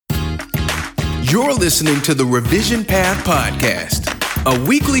You're listening to the Revision Path Podcast, a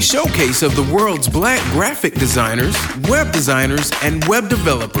weekly showcase of the world's Black graphic designers, web designers, and web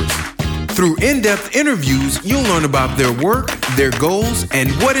developers. Through in-depth interviews, you'll learn about their work, their goals, and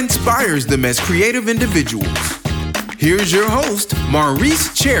what inspires them as creative individuals. Here's your host,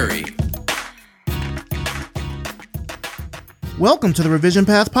 Maurice Cherry. Welcome to the Revision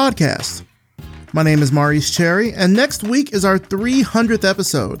Path Podcast. My name is Maurice Cherry, and next week is our 300th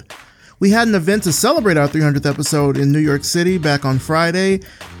episode. We had an event to celebrate our 300th episode in New York City back on Friday,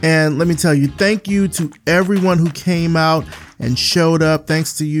 and let me tell you, thank you to everyone who came out and showed up.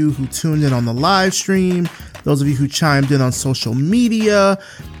 Thanks to you who tuned in on the live stream, those of you who chimed in on social media.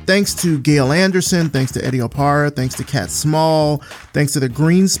 Thanks to Gail Anderson, thanks to Eddie Opara, thanks to Kat Small, thanks to the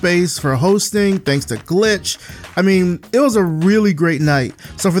Green Space for hosting, thanks to Glitch. I mean, it was a really great night.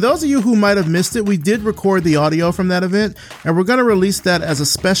 So for those of you who might have missed it, we did record the audio from that event, and we're going to release that as a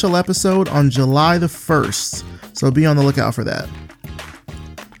special episode on July the 1st. So be on the lookout for that.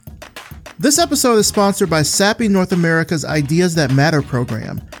 This episode is sponsored by SAPI North America's Ideas That Matter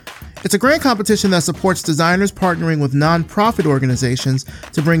program. It's a grant competition that supports designers partnering with nonprofit organizations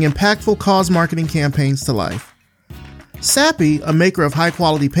to bring impactful cause marketing campaigns to life. SAPI, a maker of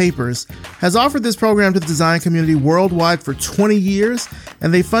high-quality papers, has offered this program to the design community worldwide for 20 years,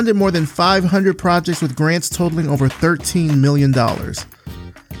 and they funded more than 500 projects with grants totaling over $13 million.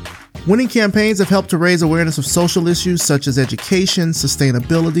 Winning campaigns have helped to raise awareness of social issues such as education,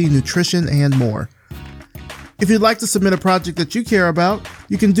 sustainability, nutrition, and more. If you'd like to submit a project that you care about,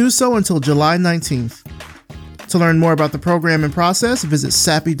 you can do so until July 19th. To learn more about the program and process, visit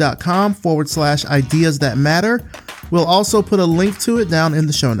sapi.com/ideas that matter. We'll also put a link to it down in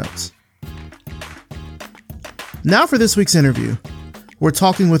the show notes. Now for this week's interview. We're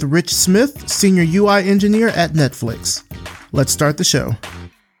talking with Rich Smith, Senior UI Engineer at Netflix. Let's start the show.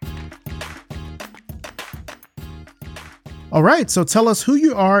 All right, so tell us who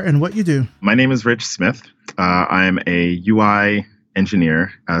you are and what you do. My name is Rich Smith. I'm a UI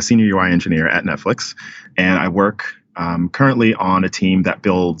engineer, senior UI engineer at Netflix, and I work currently on a team that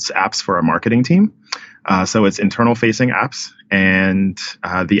builds apps for our marketing team. So it's internal-facing apps, and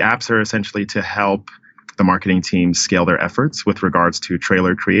the apps are essentially to help the marketing team scale their efforts with regards to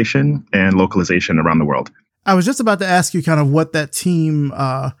trailer creation and localization around the world. I was just about to ask you kind of what that team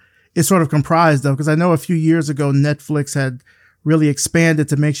is sort of comprised of, because I know a few years ago Netflix had really expanded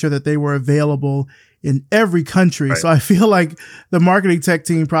to make sure that they were available in every country. Right. So I feel like the marketing tech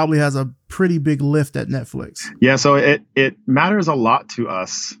team probably has a pretty big lift at Netflix. Yeah, so it matters a lot to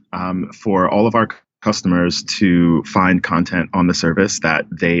us for all of our customers to find content on the service that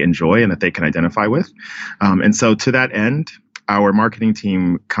they enjoy and that they can identify with. And so to that end, our marketing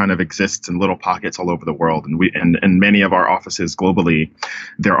team kind of exists in little pockets all over the world. And in many of our offices globally,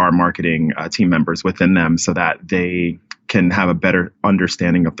 there are marketing team members within them so that they can have a better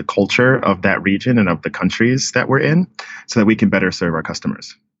understanding of the culture of that region and of the countries that we're in so that we can better serve our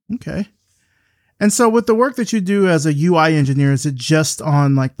customers. Okay. And so with the work that you do as a UI engineer, is it just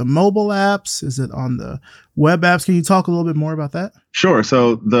on like the mobile apps? Is it on the web apps? Can you talk a little bit more about that? Sure.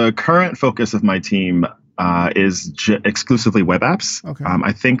 So the current focus of my team is exclusively web apps. Okay.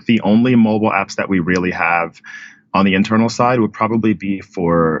 I think the only mobile apps that we really have on the internal side would probably be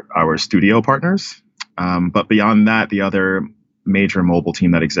for our studio partners. But beyond that, the other major mobile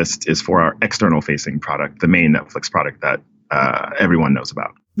team that exists is for our external facing product, the main Netflix product that everyone knows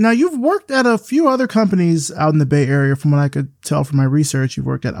about. Now, you've worked at a few other companies out in the Bay Area. From what I could tell from my research, you've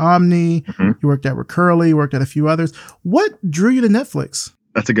worked at Omni, you worked at Recurly, you worked at a few others. What drew you to Netflix?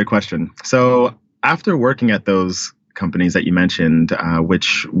 That's a good question. So after working at those companies that you mentioned,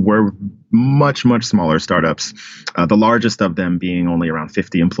 which were much, much smaller startups, the largest of them being only around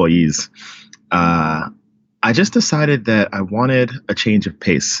 50 employees, I just decided that I wanted a change of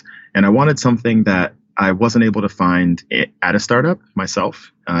pace, and I wanted something that I wasn't able to find at a startup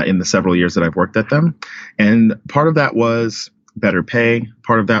myself in the several years that I've worked at them. And part of that was better pay.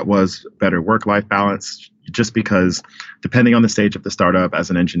 Part of that was better work-life balance, just because depending on the stage of the startup, as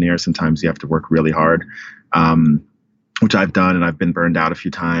an engineer, sometimes you have to work really hard, which I've done, and I've been burned out a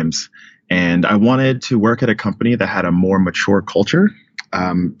few times. And I wanted to work at a company that had a more mature culture,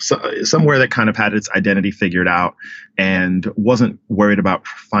 somewhere that kind of had its identity figured out and wasn't worried about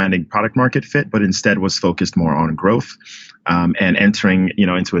finding product market fit, but instead was focused more on growth and entering,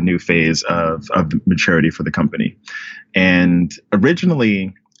 into a new phase of maturity for the company. And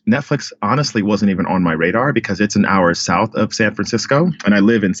originally, Netflix honestly wasn't even on my radar because it's an hour south of San Francisco, and I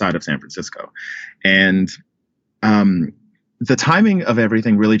live inside of San Francisco. And the timing of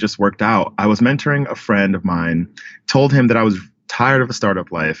everything really just worked out. I was mentoring a friend of mine, told him that I was tired of a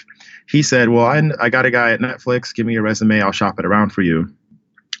startup life. He said, well, I got a guy at Netflix. Give me your resume. I'll shop it around for you.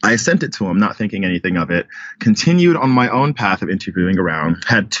 I sent it to him, not thinking anything of it, continued on my own path of interviewing around,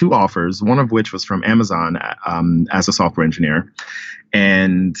 had 2 offers, one of which was from Amazon as a software engineer.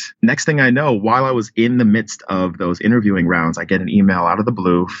 And next thing I know, while I was in the midst of those interviewing rounds, I get an email out of the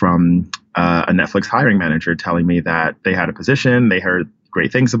blue from a Netflix hiring manager telling me that they had a position, they heard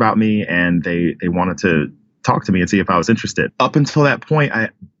great things about me, and they wanted to talk to me and see if I was interested. Up until that point,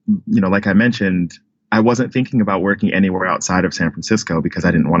 like I mentioned, I wasn't thinking about working anywhere outside of San Francisco because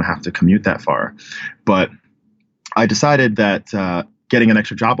I didn't want to have to commute that far. But I decided that getting an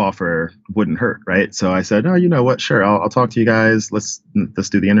extra job offer wouldn't hurt, right? So I said, oh, you know what? Sure, I'll talk to you guys. Let's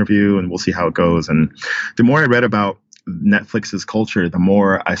do the interview and we'll see how it goes. And the more I read about Netflix's culture, the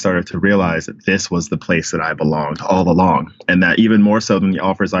more I started to realize that this was the place that I belonged all along. And that even more so than the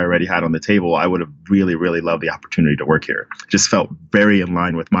offers I already had on the table, I would have really, really loved the opportunity to work here. Just felt very in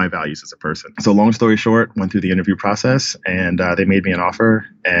line with my values as a person. So long story short, went through the interview process and they made me an offer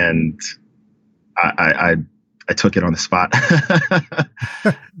and I took it on the spot.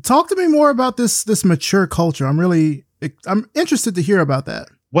 Talk to me more about this mature culture. I'm interested to hear about that.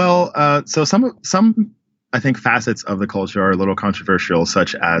 Well, so some I think facets of the culture are a little controversial,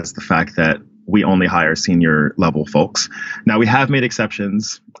 such as the fact that we only hire senior level folks. Now, we have made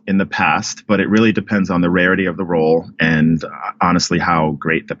exceptions in the past, but it really depends on the rarity of the role and honestly how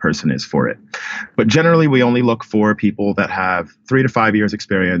great the person is for it. But generally, we only look for people that have 3 to 5 years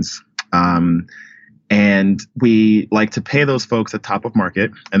experience. And we like to pay those folks at top of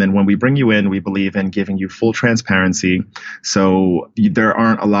market. And then when we bring you in, we believe in giving you full transparency. So there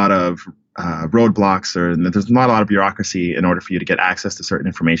aren't a lot of roadblocks or there's not a lot of bureaucracy in order for you to get access to certain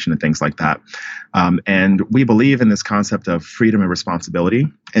information and things like that. And we believe in this concept of freedom and responsibility.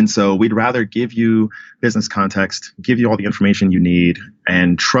 And so we'd rather give you business context, give you all the information you need,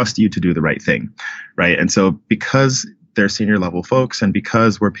 and trust you to do the right thing, right? And so because they're senior level folks and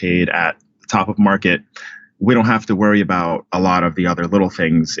because we're paid at the top of market, we don't have to worry about a lot of the other little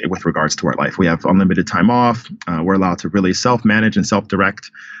things with regards to our life. We have unlimited time off. We're allowed to really self-manage and self-direct.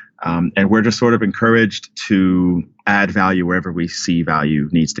 And we're just sort of encouraged to add value wherever we see value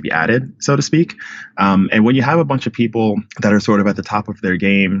needs to be added, so to speak. And when you have a bunch of people that are sort of at the top of their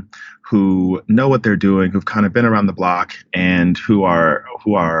game, who know what they're doing, who've kind of been around the block, and who are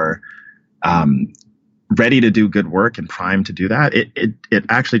ready to do good work and primed to do that, it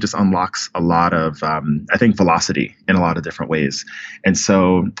actually just unlocks a lot of, I think, velocity in a lot of different ways. And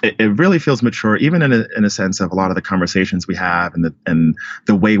so it really feels mature, even in a sense of a lot of the conversations we have and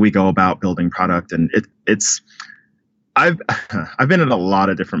the way we go about building product. And I've been in a lot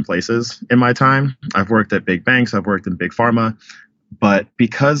of different places in my time. I've worked at big banks. I've worked in big pharma. But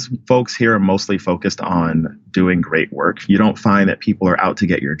because folks here are mostly focused on doing great work, you don't find that people are out to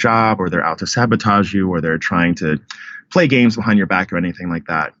get your job or they're out to sabotage you or they're trying to play games behind your back or anything like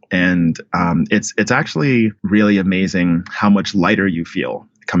that. And it's actually really amazing how much lighter you feel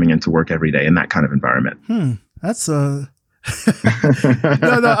coming into work every day in that kind of environment. That's you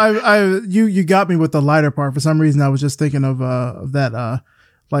got me with the lighter part. For some reason, I was just thinking of that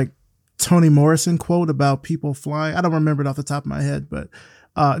like Toni Morrison quote about people flying. I don't remember it off the top of my head, but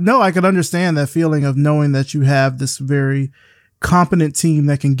no, I could understand that feeling of knowing that you have this very competent team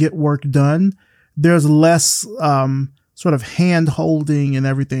that can get work done. There's less sort of hand holding and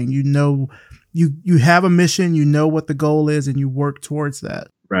everything. You know, you have a mission, you know what the goal is, and you work towards that.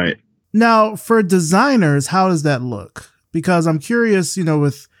 Right. Now, for designers, how does that look? Because I'm curious,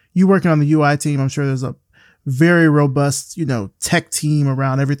 with you working on the UI team, I'm sure there's a very robust, tech team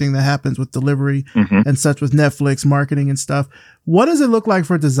around everything that happens with delivery and such with Netflix marketing and stuff. What does it look like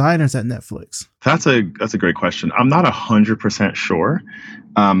for designers at Netflix? That's a great question. I'm not 100% sure.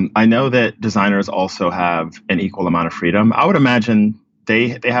 I know that designers also have an equal amount of freedom. I would imagine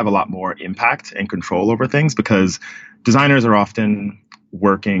they have a lot more impact and control over things because designers are often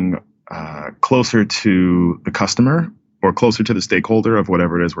working closer to the customer or closer to the stakeholder of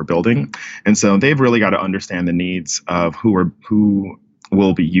whatever it is we're building. And so they've really got to understand the needs of who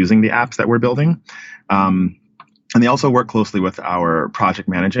will be using the apps that we're building. And they also work closely with our product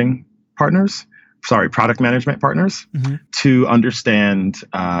management partners to understand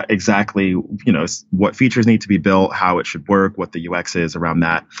exactly, what features need to be built, how it should work, what the UX is around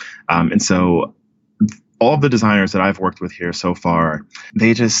that. And so all of the designers that I've worked with here so far,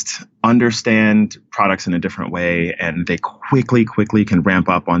 they just understand products in a different way, and they quickly can ramp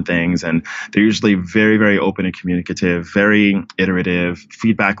up on things. And they're usually very, very open and communicative, very iterative.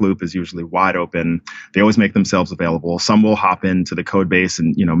 Feedback loop is usually wide open. They always make themselves available. Some will hop into the code base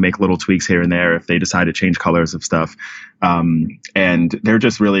and, make little tweaks here and there if they decide to change colors of stuff. And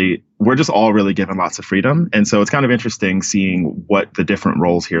we're just all really given lots of freedom. And so it's kind of interesting seeing what the different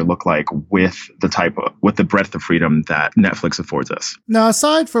roles here look like with the breadth of freedom that Netflix affords us. Now,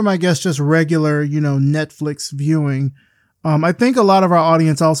 aside from, I guess, just regular, Netflix viewing, I think a lot of our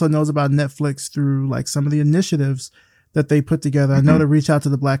audience also knows about Netflix through like some of the initiatives that they put together. I know to reach out to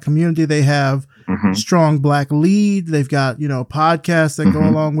the Black community, they have strong Black lead. They've got, podcasts that go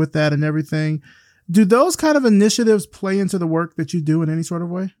along with that and everything. Do those kind of initiatives play into the work that you do in any sort of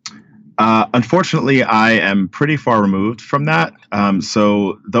way? Unfortunately, I am pretty far removed from that.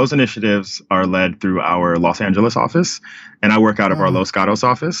 So those initiatives are led through our Los Angeles office, and I work out of our Los Gatos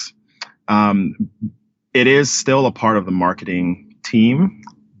office. It is still a part of the marketing team,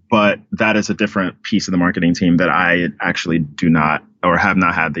 but that is a different piece of the marketing team that I actually do not or have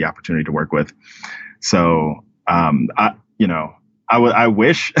not had the opportunity to work with. So, I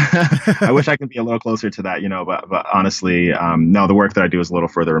wish I wish I could be a little closer to that, but honestly, no, the work that I do is a little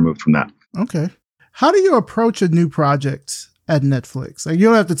further removed from that. Okay. How do you approach a new project at Netflix? Like, you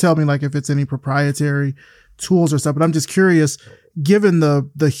don't have to tell me like if it's any proprietary tools or stuff, but I'm just curious, given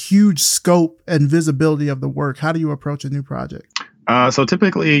the huge scope and visibility of the work, how do you approach a new project? So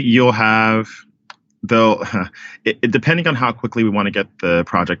typically you'll have depending on how quickly we want to get the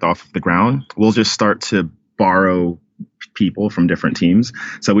project off the ground, we'll just start to borrow people from different teams.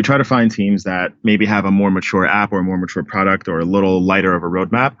 So we try to find teams that maybe have a more mature app or a more mature product or a little lighter of a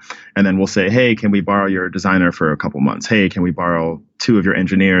roadmap. And then we'll say, hey, can we borrow your designer for a couple months? Hey, can we borrow 2 of your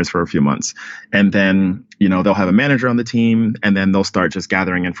engineers for a few months? And then, they'll have a manager on the team, and then they'll start just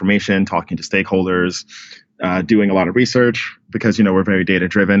gathering information, talking to stakeholders, doing a lot of research because, we're very data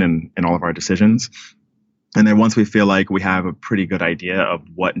driven in all of our decisions. And then once we feel like we have a pretty good idea of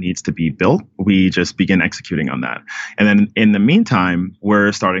what needs to be built, we just begin executing on that. And then in the meantime,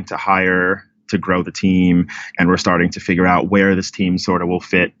 we're starting to hire to grow the team, and we're starting to figure out where this team sort of will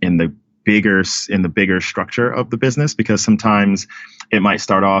fit in the bigger structure of the business, because sometimes it might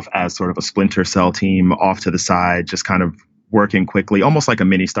start off as sort of a splinter cell team off to the side, just kind of working quickly, almost like a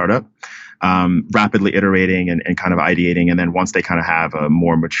mini startup, rapidly iterating and kind of ideating. And then once they kind of have a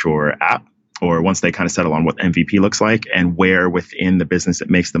more mature app, or once they kind of settle on what MVP looks like and where within the business it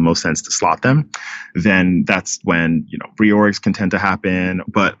makes the most sense to slot them, then that's when, reorgs can tend to happen.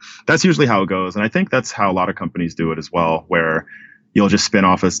 But that's usually how it goes. And I think that's how a lot of companies do it as well, where you'll just spin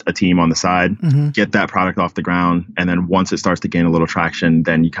off a team on the side, get that product off the ground. And then once it starts to gain a little traction,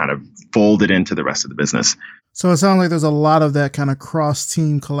 then you kind of fold it into the rest of the business. So it sounds like there's a lot of that kind of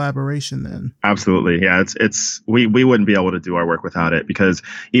cross-team collaboration then. Absolutely. Yeah, we wouldn't be able to do our work without it, because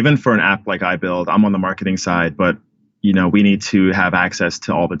even for an app like I build, I'm on the marketing side, but we need to have access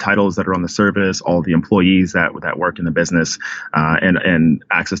to all the titles that are on the service, all the employees that work in the business, and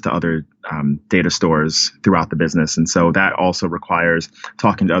access to other data stores throughout the business. And so that also requires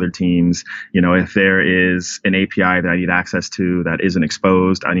talking to other teams. If there is an API that I need access to that isn't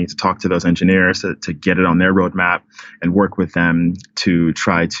exposed, I need to talk to those engineers to get it on their roadmap and work with them to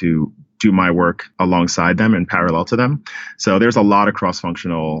try to do my work alongside them and parallel to them. So there's a lot of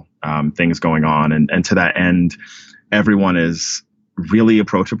cross-functional things going on. And to that end, everyone is really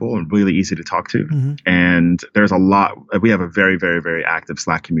approachable and really easy to talk to. And there's we have a very, very, very active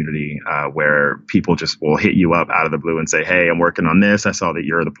Slack community where people just will hit you up out of the blue and say, hey, I'm working on this. I saw that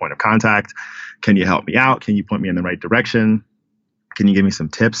you're the point of contact. Can you help me out? Can you point me in the right direction? Can you give me some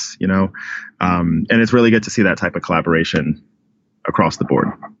tips? And it's really good to see that type of collaboration across the board.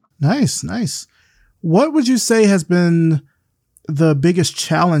 Nice. What would you say has been the biggest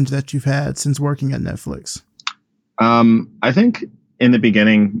challenge that you've had since working at Netflix? I think in the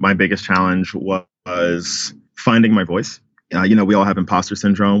beginning, my biggest challenge was finding my voice. We all have imposter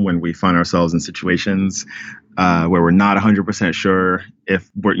syndrome when we find ourselves in situations where we're not 100% sure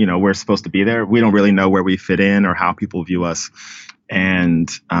if we're supposed to be there. We don't really know where we fit in or how people view us. And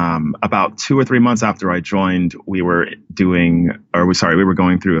about 2 or 3 months after I joined, we were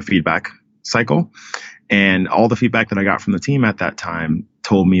going through a feedback cycle. And all the feedback that I got from the team at that time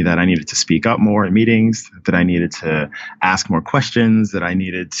told me that I needed to speak up more in meetings, that I needed to ask more questions, that I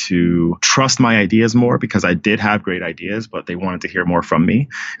needed to trust my ideas more, because I did have great ideas, but they wanted to hear more from me.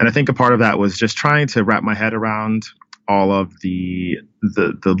 And I think a part of that was just trying to wrap my head around all of the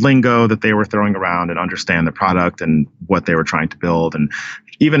lingo that they were throwing around and understand the product and what they were trying to build, and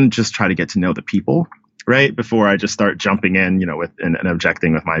even just try to get to know the people. right? Before I just start jumping in, and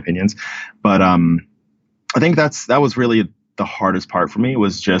objecting with my opinions. But I think that was really the hardest part for me,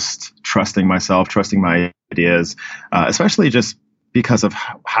 was just trusting myself, trusting my ideas, especially just because of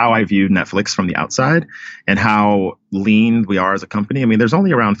how I view Netflix from the outside and how lean we are as a company. I mean, there's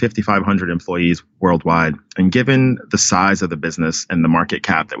only around 5,500 employees worldwide. And given the size of the business and the market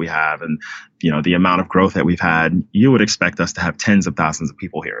cap that we have and, the amount of growth that we've had, you would expect us to have tens of thousands of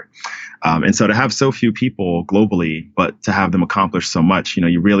people here. And so to have so few people globally, but to have them accomplish so much,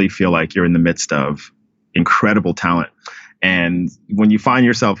 you really feel like you're in the midst of incredible talent. And when you find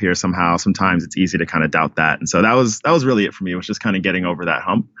yourself here somehow, sometimes it's easy to kind of doubt that. And so that was really it for me. It was just kind of getting over that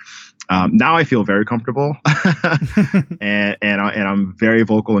hump. Now I feel very comfortable and I'm very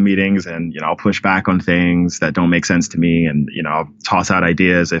vocal in meetings, and, I'll push back on things that don't make sense to me. And, I'll toss out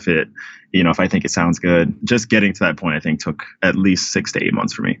ideas if I think it sounds good. Just getting to that point, I think, took at least 6 to 8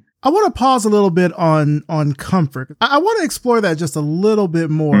 months for me. I want to pause a little bit on comfort. I want to explore that just a little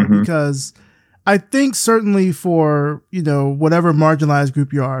bit more, because I think certainly for, whatever marginalized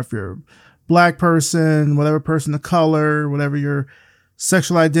group you are, if you're a Black person, whatever person of color, whatever your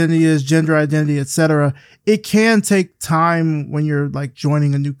sexual identity is, gender identity, etc., it can take time when you're like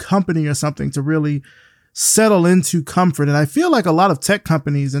joining a new company or something to really settle into comfort. And I feel like a lot of tech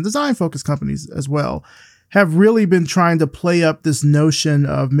companies and design focused companies as well have really been trying to play up this notion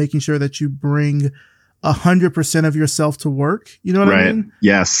of making sure that you bring 100% of yourself to work. You know what I mean?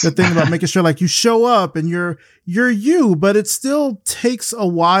 Yes. The thing about making sure like you show up and you're you, but it still takes a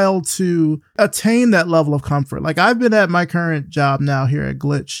while to attain that level of comfort. Like I've been at my current job now here at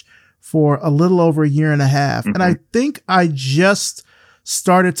Glitch for a little over a year and a half. And I think I just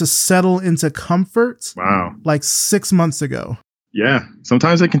started to settle into comfort. Wow. Like 6 months ago. Yeah.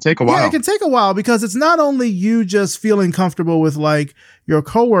 Sometimes it can take a while. Yeah, it can take a while because it's not only you just feeling comfortable with like your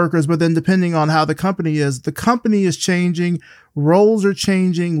coworkers, but then depending on how the company is changing, roles are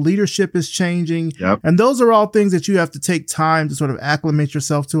changing, leadership is changing. Yep. And those are all things that you have to take time to sort of acclimate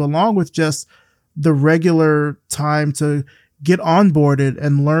yourself to, along with just the regular time to get onboarded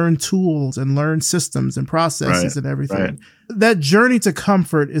and learn tools and learn systems and processes and everything. Right. That journey to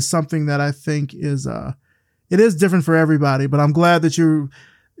comfort is something that I think is, it is different for everybody, but I'm glad that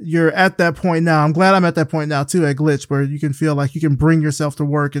you're at that point now. I'm glad I'm at that point now too at Glitch, where you can feel like you can bring yourself to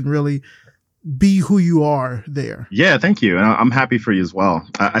work and really be who you are there. Yeah, thank you. And I'm happy for you as well.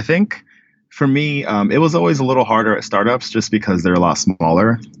 I think for me, it was always a little harder at startups just because they're a lot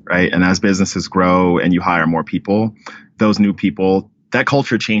smaller, right? And as businesses grow and you hire more people, those new people, that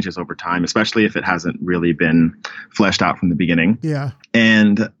culture changes over time, especially if it hasn't really been fleshed out from the beginning. Yeah.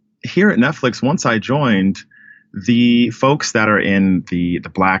 And here at Netflix, once I joined, the folks that are in the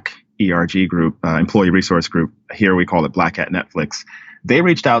Black ERG group, employee resource group, here we call it Black at Netflix, they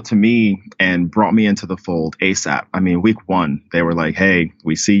reached out to me and brought me into the fold ASAP. I mean, week one, they were like, hey,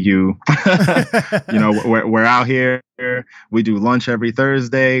 we see you. We're out here. We do lunch every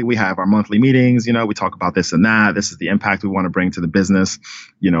Thursday. We have our monthly meetings. We talk about this and that. This is the impact we want to bring to the business.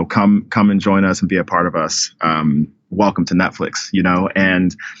 Come and join us and be a part of us. Welcome to Netflix,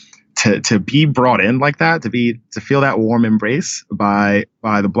 and to be brought in like that, to feel that warm embrace by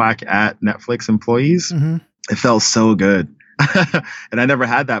the Black at Netflix employees, it felt so good. And I never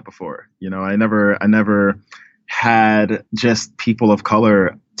had that before. I never had just people of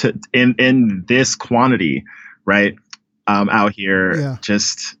color in this quantity, right? Out here,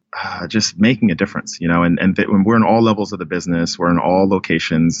 just making a difference, and when we're in all levels of the business, we're in all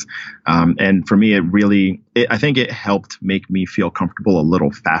locations. And for me, I think it helped make me feel comfortable a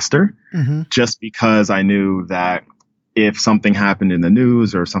little faster, just because I knew that if something happened in the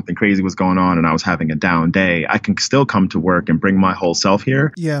news or something crazy was going on and I was having a down day, I can still come to work and bring my whole self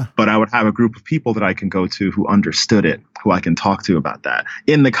here. Yeah. But I would have a group of people that I can go to who understood it, who I can talk to about that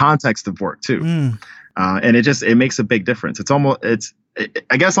in the context of work too. And it makes a big difference.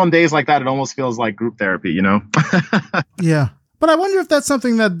 I guess on days like that, it almost feels like group therapy, Yeah. But I wonder if that's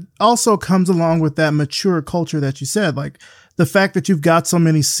something that also comes along with that mature culture that you said, like the fact that you've got so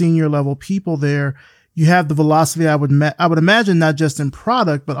many senior level people there. You have the velocity, I would imagine, not just in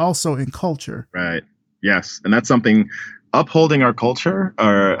product, but also in culture. Right. Yes. And that's something, upholding our culture,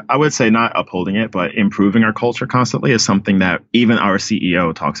 or I would say not upholding it, but improving our culture constantly is something that even our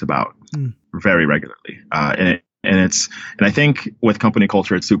CEO talks about very regularly. And I think with company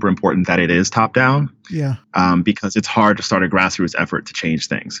culture, it's super important that it is top down. Yeah. Because it's hard to start a grassroots effort to change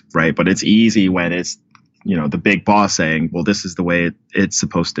things. Right. But it's easy when it's the big boss saying, well, this is the way it's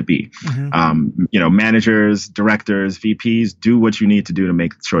supposed to be. Mm-hmm. Managers, directors, VPs, do what you need to do to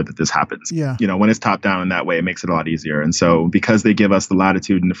make sure that this happens. Yeah. When it's top down in that way, it makes it a lot easier. And so because they give us the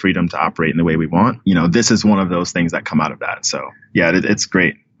latitude and the freedom to operate in the way we want, this is one of those things that come out of that. So yeah, it's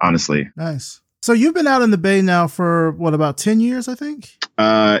great, honestly. Nice. So you've been out in the Bay now for about 10 years, I think?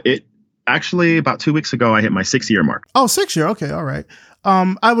 It actually, about 2 weeks ago, I hit my 6-year mark. Oh, 6 year. Okay. All right.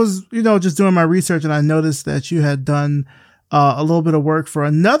 I was, just doing my research, and I noticed that you had done a little bit of work for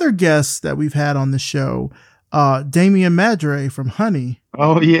another guest that we've had on the show, Damian Madre from Honey.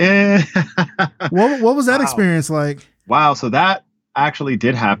 Oh, yeah. What was that experience like? Wow. So that actually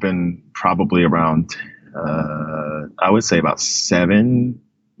did happen probably around, I would say about 7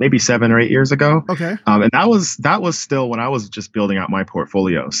 or 8 years ago. Okay. And that was still when I was just building out my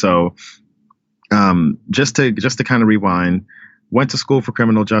portfolio. So just to kind of rewind, went to school for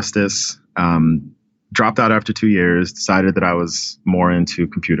criminal justice, dropped out after 2 years, decided that I was more into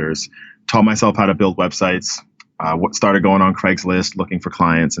computers, taught myself how to build websites, started going on Craigslist, looking for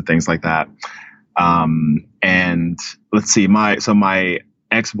clients and things like that. And let's see, my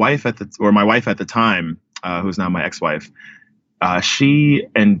ex-wife my wife at the time, who's now my ex-wife, she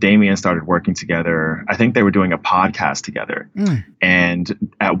and Damian started working together. I think they were doing a podcast together.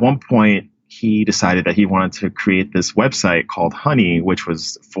 And at one point, he decided that he wanted to create this website called Honey, which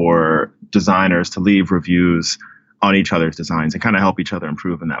was for designers to leave reviews on each other's designs and kind of help each other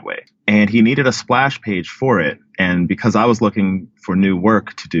improve in that way. And he needed a splash page for it. And because I was looking for new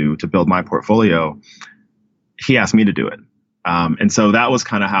work to do to build my portfolio, he asked me to do it. And so that was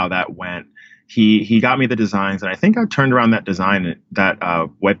kind of how that went. He got me the designs, and I think I turned around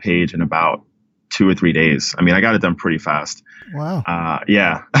that web page in about 2 or 3 days. I mean, I got it done pretty fast. Wow.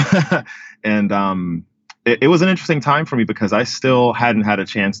 Yeah. And it was an interesting time for me because I still hadn't had a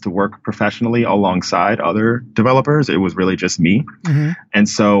chance to work professionally alongside other developers. It was really just me. Mm-hmm. And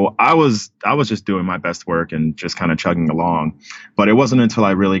so I was just doing my best work and just kind of chugging along. But it wasn't until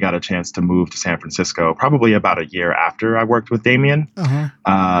I really got a chance to move to San Francisco, probably about a year after I worked with Damian,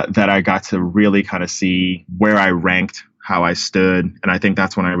 that I got to really kind of see where I ranked, how I stood. And I think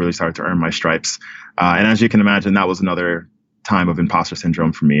that's when I really started to earn my stripes. And as you can imagine, that was another time of imposter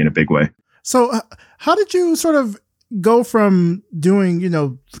syndrome for me in a big way. So how did you sort of go from doing,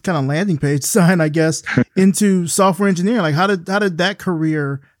 kind of landing page design, I guess, into software engineering? Like how did that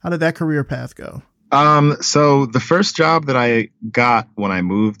career path go? So the first job that I got when I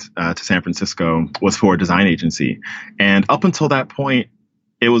moved to San Francisco was for a design agency. And up until that point,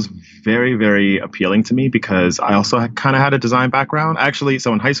 it was very, very appealing to me because I also kind of had a design background. Actually,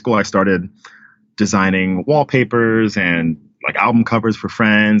 so in high school, I started designing wallpapers and like album covers for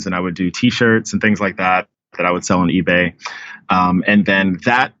friends, and I would do T-shirts and things like that I would sell on eBay. And then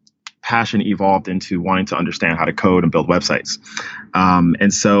that passion evolved into wanting to understand how to code and build websites.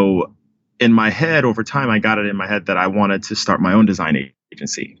 And so in my head, over time, I got it in my head that I wanted to start my own design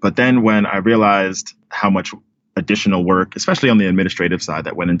agency. But then when I realized how much additional work, especially on the administrative side,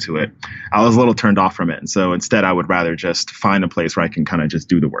 that went into it, I was a little turned off from it. And so instead, I would rather just find a place where I can kind of just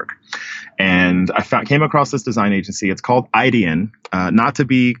do the work. And I came across this design agency. It's called IDEON, not to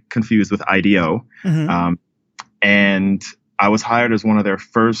be confused with IDEO. Mm-hmm. And I was hired as one of their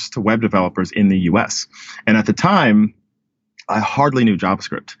first web developers in the US. And at the time, I hardly knew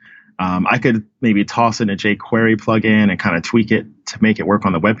JavaScript. I could maybe toss in a jQuery plugin and kind of tweak it to make it work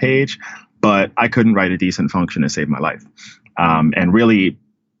on the web page, but I couldn't write a decent function to save my life. And really,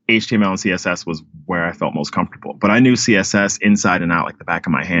 HTML and CSS was where I felt most comfortable. But I knew CSS inside and out like the back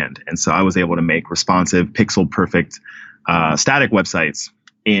of my hand. And so I was able to make responsive, pixel-perfect, static websites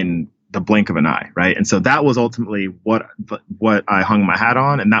in the blink of an eye, right? And so that was ultimately what I hung my hat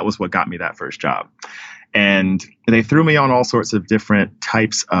on, and that was what got me that first job. And they threw me on all sorts of different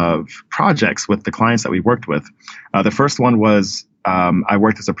types of projects with the clients that we worked with. The first one was I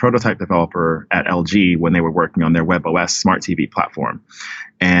worked as a prototype developer at LG when they were working on their WebOS smart TV platform.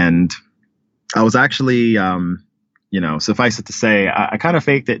 And I was actually, suffice it to say, I kind of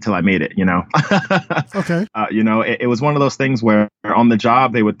faked it till I made it, Okay. It was one of those things where on the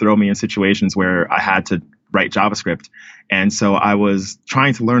job, they would throw me in situations where I had to write JavaScript. And so I was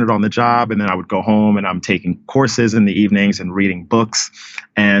trying to learn it on the job, and then I would go home and I'm taking courses in the evenings and reading books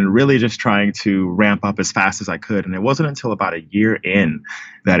and really just trying to ramp up as fast as I could. And it wasn't until about a year in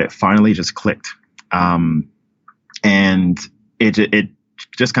that it finally just clicked. And it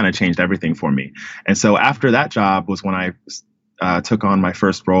just kind of changed everything for me. And so after that job was when I took on my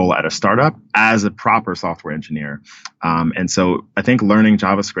first role at a startup as a proper software engineer. And so I think learning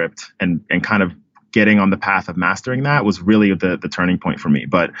JavaScript and kind of getting on the path of mastering that was really the turning point for me.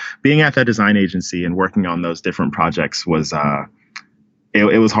 But being at that design agency and working on those different projects was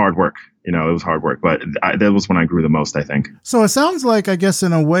it was hard work. It was hard work, but that was when I grew the most, I think. So it sounds like, I guess,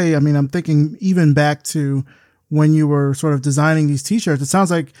 in a way, I mean, I'm thinking even back to when you were sort of designing these t-shirts, it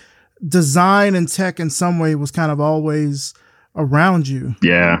sounds like design and tech in some way was kind of always around you.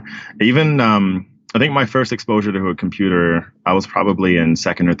 Yeah. Even, I think my first exposure to a computer, I was probably in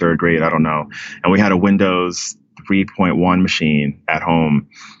second or third grade. I don't know. And we had a Windows 3.1 machine at home.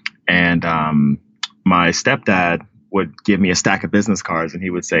 And my stepdad would give me a stack of business cards and he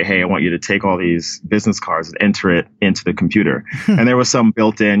would say, hey, I want you to take all these business cards and enter it into the computer. And there was some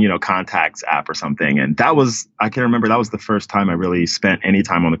built-in, contacts app or something. And I can remember that was the first time I really spent any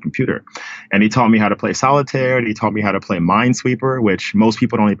time on the computer. And he taught me how to play solitaire, and he taught me how to play Minesweeper, which most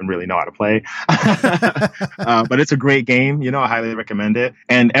people don't even really know how to play. But it's a great game. I highly recommend it.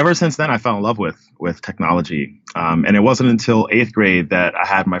 And ever since then, I fell in love with technology. And it wasn't until 8th grade that I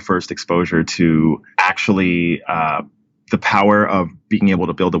had my first exposure to actually the power of being able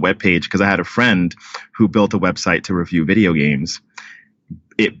to build a web page, because I had a friend who built a website to review video games.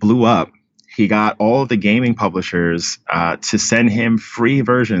 It blew up. He got all of the gaming publishers to send him free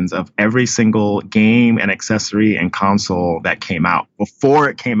versions of every single game and accessory and console that came out before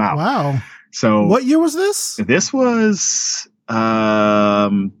it came out. Wow. So what year was this? This was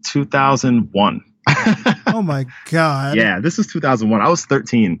 2001. Oh my God. Yeah, this is 2001. I was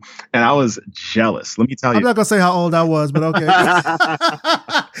 13 and I was jealous. Let me tell you. I'm not going to say how old I was, but okay.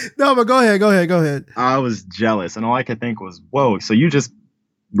 No, but go ahead. I was jealous. And all I could think was, whoa, so you just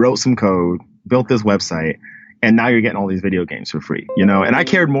wrote some code, built this website, and now you're getting all these video games for free, And I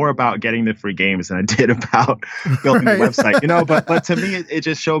cared more about getting the free games than I did about building the website, But to me, it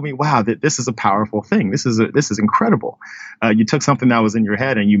just showed me, wow, that this is a powerful thing. This is incredible. You took something that was in your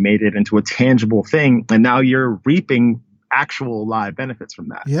head and you made it into a tangible thing, and now you're reaping actual live benefits from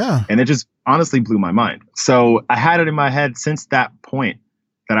that. Yeah. And it just honestly blew my mind. So I had it in my head since that point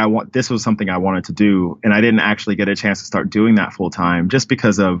that this was something I wanted to do. And I didn't actually get a chance to start doing that full time just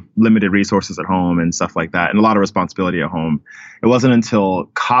because of limited resources at home and stuff like that, and a lot of responsibility at home. It wasn't until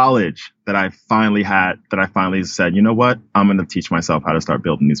college that I finally said, you know what, I'm going to teach myself how to start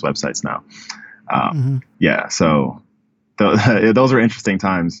building these websites now. Yeah. So those were interesting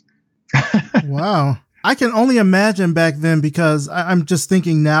times. Wow. I can only imagine back then, because I'm just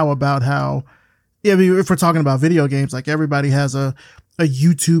thinking now about how, if we're talking about video games, like everybody has a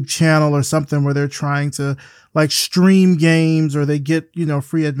YouTube channel or something where they're trying to like stream games, or they get,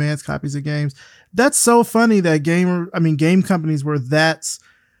 free advanced copies of games. That's so funny that game companies were that.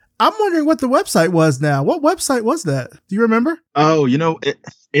 I'm wondering what the website was now. What website was that? Do you remember? Oh,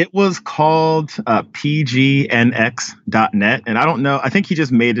 it was called pgnx.net. And I don't know. I think he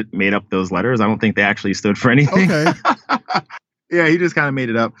just made up those letters. I don't think they actually stood for anything. Okay. Yeah, he just kind of made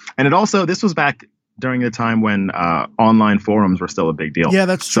it up. And this was back during the time when online forums were still a big deal. Yeah,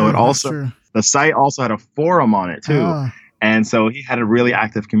 that's true. So the site also had a forum on it too. And so he had a really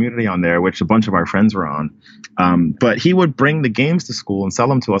active community on there, which a bunch of our friends were on. But he would bring the games to school and sell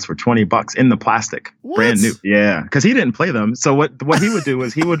them to us for $20 in the plastic, brand new. Yeah, because he didn't play them. So what he would do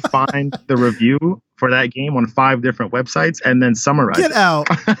is he would find the review for that game on 5 different websites and then summarize it. Get out.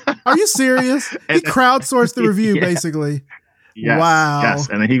 Are you serious? He crowdsourced the review, basically. Yes, wow. Yes.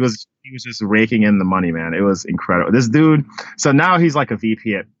 And then he was just raking in the money, man. It was incredible. This dude, so now he's like a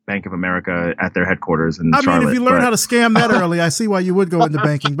VP at Bank of America at their headquarters in Charlotte. I mean, if you learn how to scam that early, I see why you would go into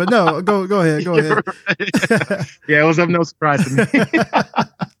banking. But no, go ahead. Right. Yeah, it was of no surprise to me.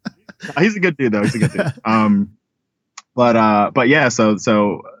 He's a good dude, though. He's a good dude. But yeah,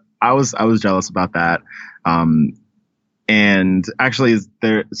 so I was jealous about that. And actually,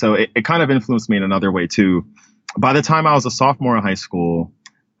 it kind of influenced me in another way too. By the time I was a sophomore in high school,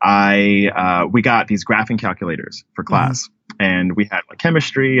 we got these graphing calculators for class. And we had like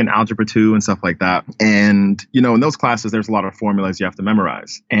chemistry and algebra 2 and stuff like that. And, in those classes, there's a lot of formulas you have to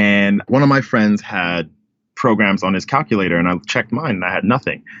memorize. And one of my friends had programs on his calculator, and I checked mine and I had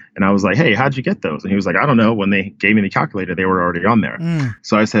nothing. And I was like, hey, how'd you get those? And he was like, I don't know. When they gave me the calculator, they were already on there.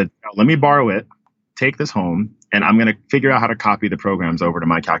 So I said, let me borrow it, take this home, and I'm going to figure out how to copy the programs over to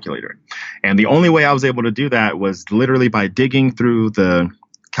my calculator. And the only way I was able to do that was literally by digging through the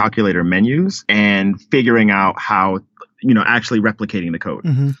calculator menus and figuring out how, actually replicating the code.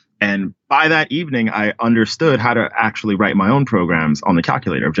 And by that evening, I understood how to actually write my own programs on the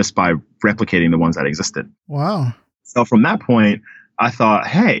calculator just by replicating the ones that existed. Wow. So from that point, I thought,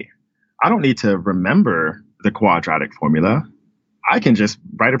 hey, I don't need to remember the quadratic formula. I can just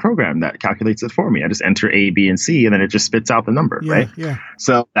write a program that calculates it for me. I just enter A, B, and C, and then it just spits out the number, right? Yeah.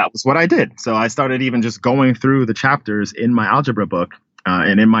 So that was what I did. So I started even just going through the chapters in my algebra book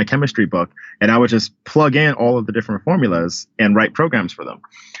and in my chemistry book, and I would just plug in all of the different formulas and write programs for them.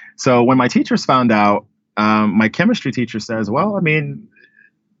 So when my teachers found out, my chemistry teacher says, well, I mean,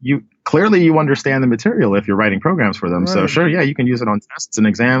 you understand the material if you're writing programs for them. Right. So sure, yeah, you can use it on tests and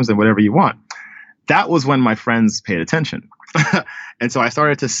exams and whatever you want. That was when my friends paid attention. And so I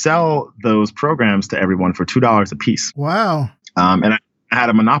started to sell those programs to everyone for $2 a piece. Wow. And I had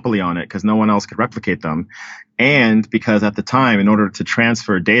a monopoly on it because no one else could replicate them. And because at the time, in order to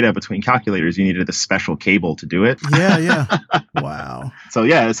transfer data between calculators, you needed a special cable to do it. Yeah. Wow. So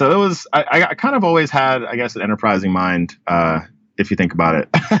it was, I kind of always had, I guess, an enterprising mind, if you think about it.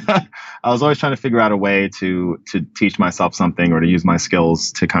 I was always trying to figure out a way to teach myself something or to use my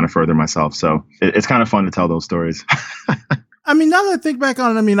skills to kind of further myself. So it's kind of fun to tell those stories. I mean, now that I think back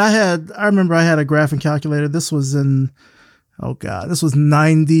on it, I remember I had a graphing calculator. This was this was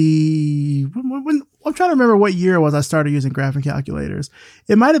 90. I'm trying to remember what year it was I started using graphing calculators.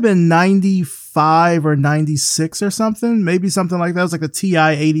 It might have been 95 or 96 or something, maybe something like that. It was like the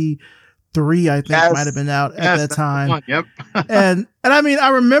TI-83, I think, might have been out at that time. Yep. and I mean, I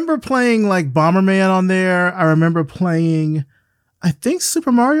remember playing like Bomberman on there. I remember playing, I think,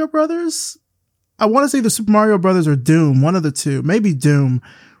 Super Mario Brothers. I want to say the Super Mario Brothers or Doom, one of the two, maybe Doom,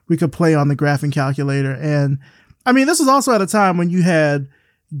 we could play on the graphing calculator. And I mean, this was also at a time when you had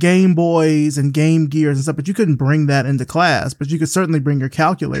Game Boys and Game Gears and stuff, but you couldn't bring that into class, but you could certainly bring your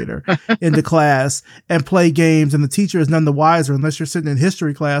calculator into class and play games. And the teacher is none the wiser unless you're sitting in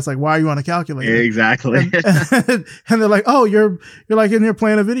history class. Like, why are you on a calculator? Exactly. And they're like, oh, you're like in here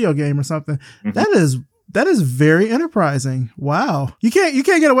playing a video game or something. Mm-hmm. That is very enterprising. Wow. You can't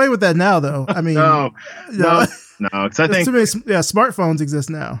get away with that now, though. I mean, no. Because I think smartphones exist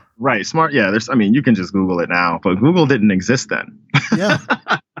now. Right. Smart. Yeah. You can just Google it now, but Google didn't exist then. Yeah,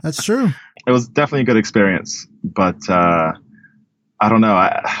 that's true. It was definitely a good experience, but I don't know.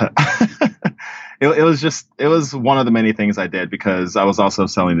 It was one of the many things I did because I was also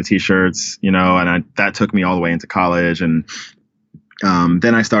selling the T-shirts, and that took me all the way into college. And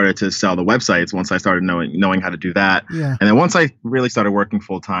then I started to sell the websites once I started knowing how to do that. Yeah. And then once I really started working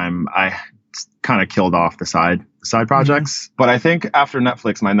full time, I kind of killed off the side projects. Mm-hmm. But I think after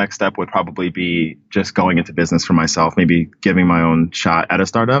Netflix, my next step would probably be just going into business for myself, maybe giving my own shot at a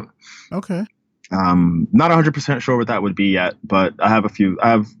startup. Okay. Not 100% sure what that would be yet, but I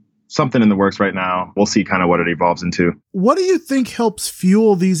have something in the works right now. We'll see kind of what it evolves into. What do you think helps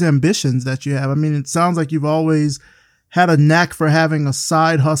fuel these ambitions that you have? I mean, it sounds like you've always had a knack for having a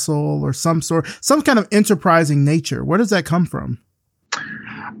side hustle or some kind of enterprising nature. Where does that come from?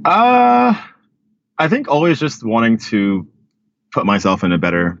 I think always just wanting to put myself in a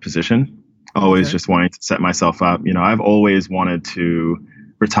better position. Always just wanting to set myself up. I've always wanted to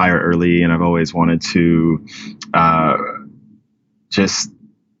retire early, and I've always wanted to just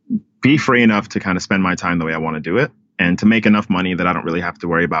be free enough to kind of spend my time the way I want to do it, and to make enough money that I don't really have to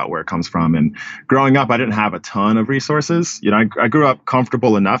worry about where it comes from. And growing up, I didn't have a ton of resources. I grew up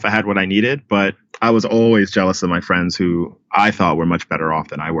comfortable enough. I had what I needed, but I was always jealous of my friends who I thought were much better off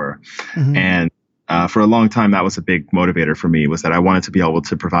than I were. Mm-hmm. And for a long time, that was a big motivator for me, was that I wanted to be able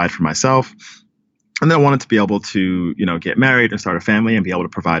to provide for myself. And then I wanted to be able to, get married and start a family and be able to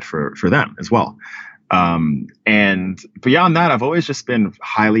provide for them as well. And beyond that, I've always just been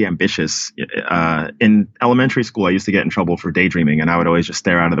highly ambitious. In elementary school, I used to get in trouble for daydreaming, and I would always just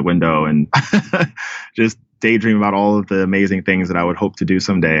stare out of the window and just daydream about all of the amazing things that I would hope to do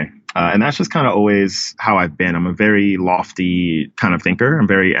someday. And that's just kind of always how I've been. I'm a very lofty kind of thinker. I'm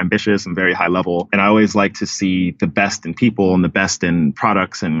very ambitious and very high level. And I always like to see the best in people and the best in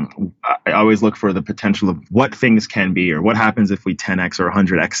products. And I always look for the potential of what things can be, or what happens if we 10x or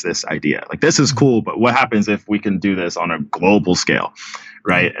 100x this idea. Like, this is cool, but what happens if we can do this on a global scale?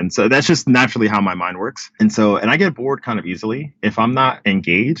 Right. And so that's just naturally how my mind works. And I get bored kind of easily. If I'm not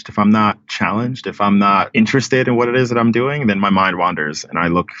engaged, if I'm not challenged, if I'm not interested in what it is that I'm doing, then my mind wanders and I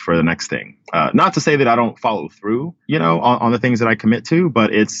look for the next thing. Not to say that I don't follow through, on the things that I commit to,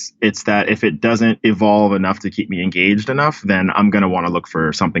 but it's that if it doesn't evolve enough to keep me engaged enough, then I'm going to want to look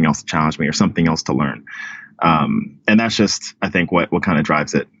for something else to challenge me or something else to learn. And that's just, I think, what kind of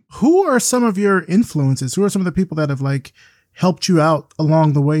drives it. Who are some of your influences? Who are some of the people that have helped you out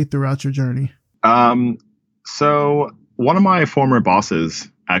along the way throughout your journey? So one of my former bosses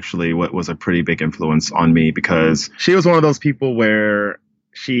actually was a pretty big influence on me, because she was one of those people where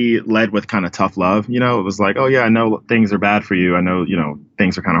she led with kind of tough love. It was like, oh yeah, I know things are bad for you. I know,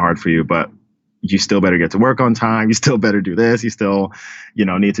 things are kind of hard for you, but you still better get to work on time. You still better do this. You still,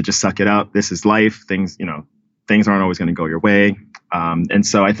 need to just suck it up. This is life. Things aren't always going to go your way. And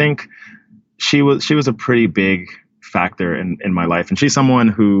so I think she was a pretty big factor in my life. And she's someone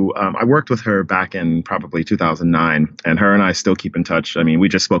who I worked with her back in probably 2009, and her and I still keep in touch. I mean, we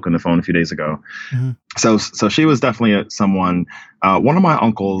just spoke on the phone a few days ago. Mm-hmm. So she was definitely someone, one of my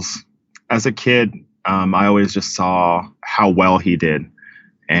uncles as a kid. I always just saw how well he did.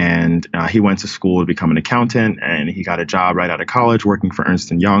 And he went to school to become an accountant, and he got a job right out of college working for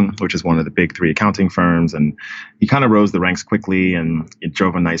Ernst & Young, which is one of the big 3 accounting firms. And he kind of rose the ranks quickly, and he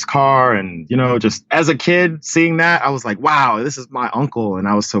drove a nice car. And, just as a kid seeing that, I was like, wow, this is my uncle. And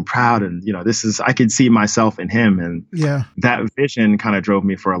I was so proud. And, I could see myself in him. And that vision kind of drove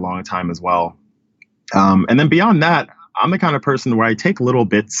me for a long time as well. And then beyond that, I'm the kind of person where I take little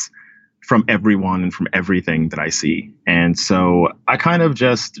bits from everyone and from everything that I see. And so I kind of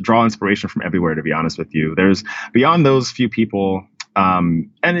just draw inspiration from everywhere, to be honest with you. There's beyond those few people,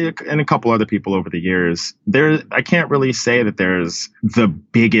 and a couple other people over the years, I can't really say that there's the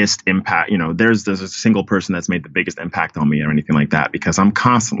biggest impact. There's a single person that's made the biggest impact on me or anything like that, because I'm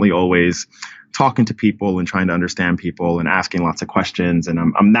constantly always talking to people and trying to understand people and asking lots of questions. And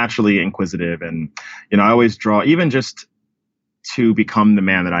I'm naturally inquisitive. And, I always draw, even just to become the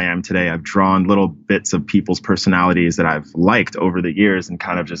man that I am today, I've drawn little bits of people's personalities that I've liked over the years and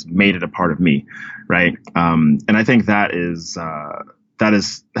kind of just made it a part of me. Right. And I think that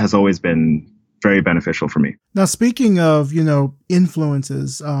has always been very beneficial for me. Now, speaking of,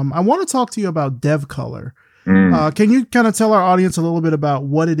 influences, I want to talk to you about DevColor. Can you kind of tell our audience a little bit about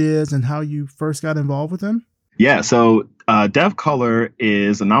what it is and how you first got involved with them? Yeah. So DevColor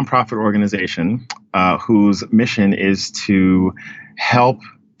is a nonprofit organization whose mission is to help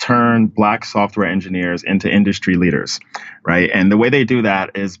turn Black software engineers into industry leaders, right? And the way they do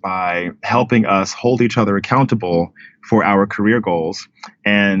that is by helping us hold each other accountable for our career goals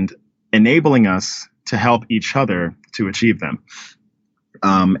and enabling us to help each other to achieve them.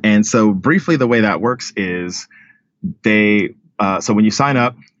 And so briefly, the way that works is so when you sign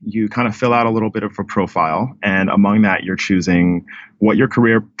up, you kind of fill out a little bit of a profile. And among that, you're choosing what your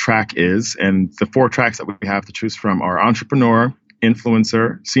career track is. And the 4 tracks that we have to choose from are entrepreneur,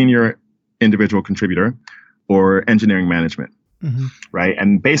 influencer, senior individual contributor, or engineering management. Mm-hmm. Right.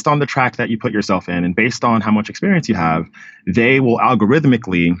 And based on the track that you put yourself in and based on how much experience you have, they will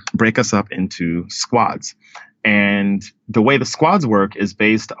algorithmically break us up into squads. And the way the squads work is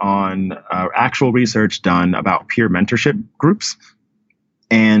based on actual research done about peer mentorship groups.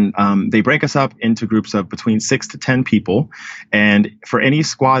 And they break us up into groups of between 6 to 10 people. And for any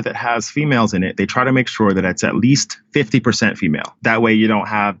squad that has females in it, they try to make sure that it's at least 50% female. That way you don't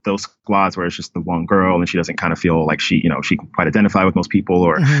have those squads where it's just the one girl and she doesn't kind of feel like she can quite identify with most people,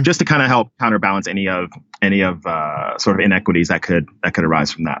 or just to kind of help counterbalance any of sort of inequities that could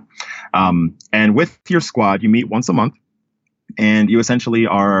arise from that. And with your squad, you meet once a month. And you essentially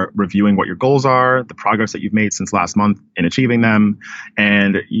are reviewing what your goals are, the progress that you've made since last month in achieving them.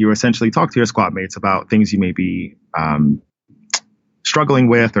 And you essentially talk to your squad mates about things you may be struggling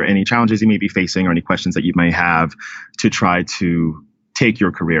with, or any challenges you may be facing, or any questions that you may have to try to take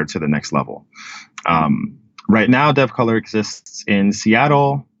your career to the next level. Right now, DevColor exists in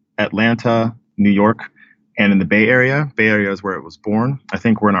Seattle, Atlanta, New York, and in the Bay Area. Bay Area is where it was born. I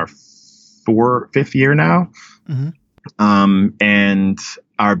think we're in our 5th year now. Mm-hmm. And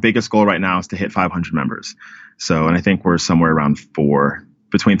our biggest goal right now is to hit 500 members. So, and I think we're somewhere around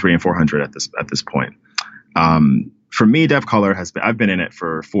between 300 and 400 at this point. For me, DevColor I've been in it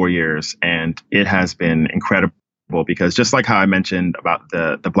for 4 years, and it has been incredible because just like how I mentioned about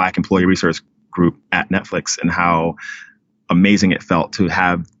the Black Employee Resource Group at Netflix and how amazing it felt to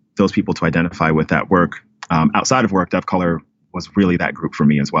have those people to identify with that work, outside of work, DevColor was really that group for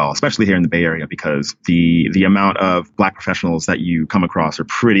me as well, especially here in the Bay Area, because the amount of Black professionals that you come across are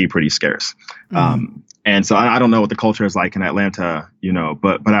pretty scarce. Mm-hmm. And so I don't know what the culture is like in Atlanta,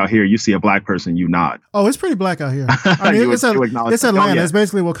 but out here you see a Black person, you nod. Oh, it's pretty Black out here. I mean, it's Atlanta. Oh, yeah. It's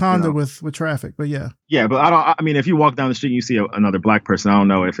basically Wakanda with traffic, but yeah. Yeah, but if you walk down the street and you see another Black person, I don't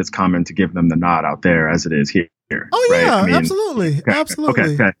know if it's common to give them the nod out there as it is here. Oh yeah, right? Absolutely, okay,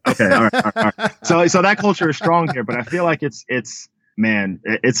 absolutely. Okay. All right. So that culture is strong here, but I feel like it's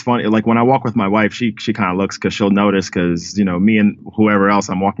funny. Like when I walk with my wife, she kind of looks because she'll notice because me and whoever else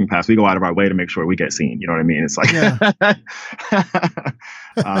I'm walking past, we go out of our way to make sure we get seen. You know what I mean? It's like,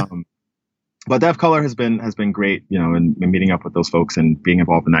 but DevColor has been great, in meeting up with those folks and being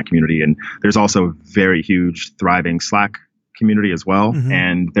involved in that community. And there's also a very huge, thriving Slack community as well. Mm-hmm.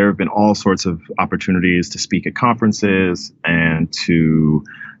 And there have been all sorts of opportunities to speak at conferences and to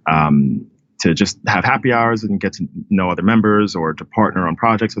to just have happy hours and get to know other members, or to partner on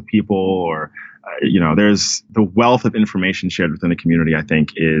projects with people, or there's the wealth of information shared within the community, I think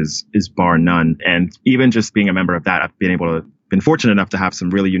is bar none. And even just being a member of that, I've been fortunate enough to have some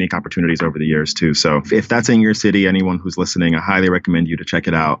really unique opportunities over the years too. So if that's in your city, anyone who's listening, I highly recommend you to check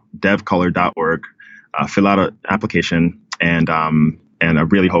it out. devcolor.org, fill out an application, and I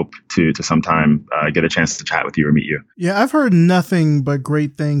really hope to sometime get a chance to chat with you or meet you. Yeah, I've heard nothing but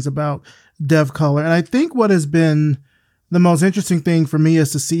great things about DevColor. And I think what has been the most interesting thing for me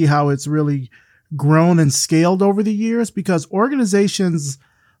is to see how it's really grown and scaled over the years, because organizations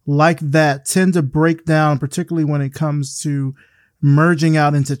like that tend to break down, particularly when it comes to merging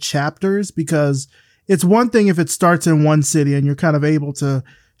out into chapters, because it's one thing if it starts in one city and you're kind of able to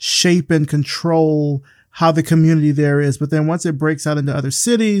shape and control how the community there is. But then once it breaks out into other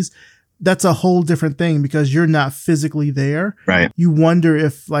cities, that's a whole different thing, because you're not physically there. Right. You wonder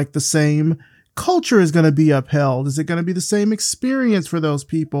if like the same culture is going to be upheld. Is it going to be the same experience for those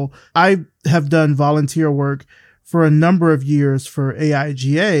people? I have done volunteer work for a number of years for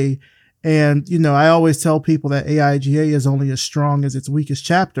AIGA. And, I always tell people that AIGA is only as strong as its weakest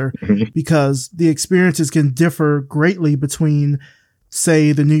chapter, because the experiences can differ greatly between,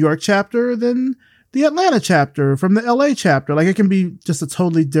 say, the New York chapter than the Atlanta chapter from the LA chapter. Like, it can be just a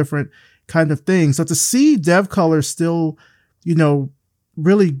totally different kind of thing. So to see DevColor still,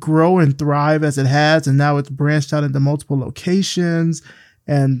 really grow and thrive as it has, and now it's branched out into multiple locations.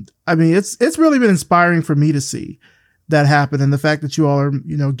 And I mean, it's really been inspiring for me to see that happen. And the fact that you all are,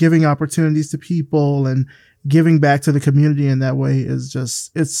 giving opportunities to people and giving back to the community in that way is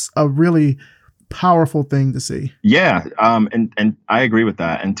just, it's a really powerful thing to see. Yeah. And I agree with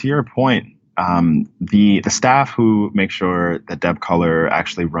that. And to your point, the staff who make sure that DevColor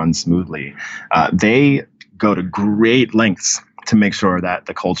actually runs smoothly, they go to great lengths to make sure that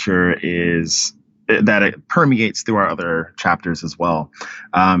the culture that it permeates through our other chapters as well.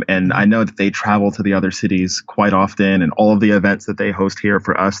 And I know that they travel to the other cities quite often, and all of the events that they host here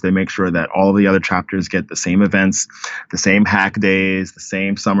for us, they make sure that all of the other chapters get the same events, the same hack days, the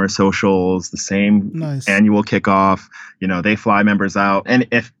same summer socials, the same annual kickoff. They fly members out. And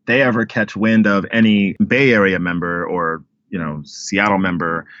if they ever catch wind of any Bay Area member or, Seattle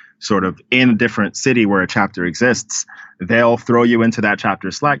member sort of in a different city where a chapter exists, they'll throw you into that chapter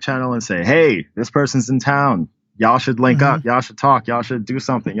Slack channel and say, hey, this person's in town. Y'all should link up. Y'all should talk. Y'all should do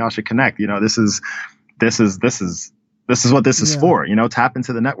something. Y'all should connect. This is what this is for. Tap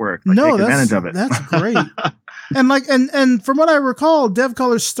into the network. Take advantage of it. That's great. And from what I recall,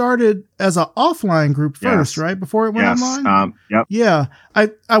 DevColor started as an offline group first, right? Before it went online? Yep. Yeah.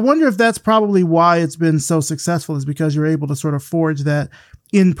 I wonder if that's probably why it's been so successful, is because you're able to sort of forge that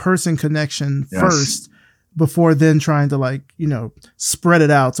in-person connection first before then trying to spread it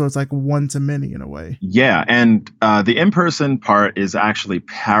out. So it's like one to many in a way. Yeah. And the in-person part is actually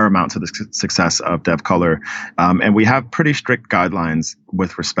paramount to the success of DevColor. And we have pretty strict guidelines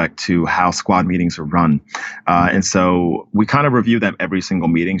with respect to how squad meetings are run. And so we kind of review them every single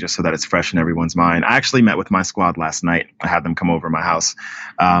meeting just so that it's fresh in everyone's mind. I actually met with my squad last night. I had them come over to my house.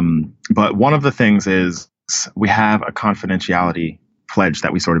 But one of the things is we have a confidentiality pledge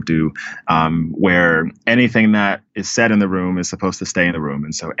that we sort of do, where anything that is said in the room is supposed to stay in the room.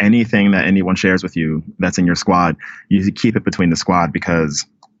 And so anything that anyone shares with you that's in your squad, you keep it between the squad, because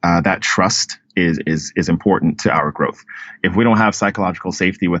that trust is important to our growth. If we don't have psychological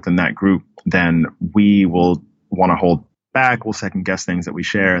safety within that group, then we will want to hold back. We'll second guess things that we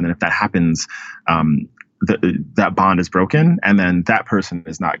share. And then if that happens, that bond is broken, and then that person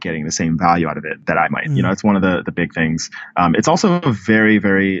is not getting the same value out of it that I might. It's one of the big things. It's also very,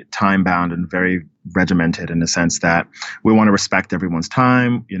 very time bound and very regimented in the sense that we want to respect everyone's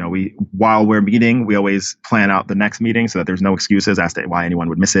time. While we're meeting, we always plan out the next meeting so that there's no excuses as to why anyone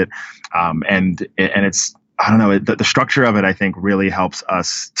would miss it. And it's, I don't know, the structure of it, I think, really helps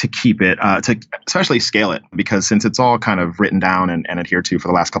us to keep it, to especially scale it, because since it's all kind of written down and adhered to for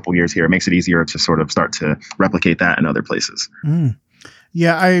the last couple of years here, it makes it easier to sort of start to replicate that in other places.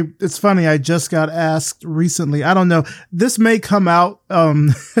 Yeah, it's funny. I just got asked recently. I don't know. This may come out,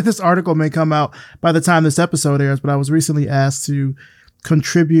 this article may come out by the time this episode airs, but I was recently asked to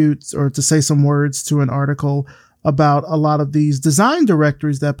contribute or to say some words to an article about a lot of these design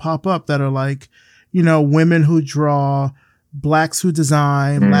directories that pop up that are like, women who draw, blacks who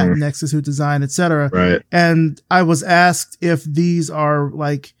design, Latinxes who design, etc. Right. And I was asked if these are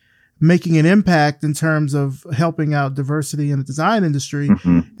like making an impact in terms of helping out diversity in the design industry.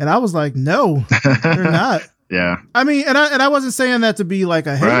 And I was like, no, they're not. Yeah. I mean, and I wasn't saying that to be like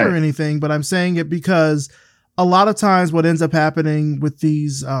a hater or anything, but I'm saying it because a lot of times what ends up happening with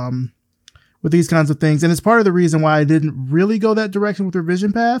these with these kinds of things. And it's part of the reason why I didn't really go that direction with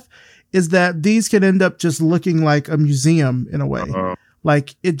Revision Path, is that these can end up just looking like a museum in a way.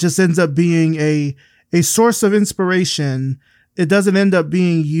 Like it just ends up being a source of inspiration. It doesn't end up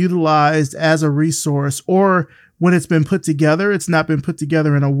being utilized as a resource, or when it's been put together, it's not been put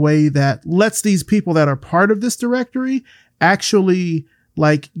together in a way that lets these people that are part of this directory actually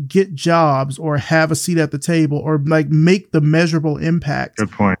like get jobs or have a seat at the table or like make the measurable impact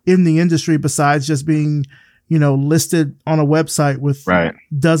in the industry, besides just being, you know, listed on a website with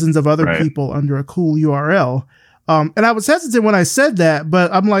dozens of other people under a cool URL. And I was hesitant when I said that,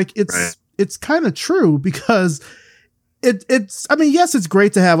 but I'm like, it's kind of true, because it's, I mean, yes, it's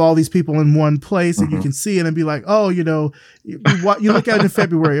great to have all these people in one place and you can see it and be like, oh, you know, you look at it in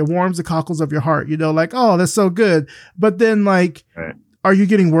February, it warms the cockles of your heart, you know, like, oh, that's so good. But then like, are you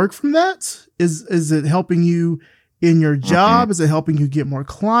getting work from that? Is it helping you in your job? Is it helping you get more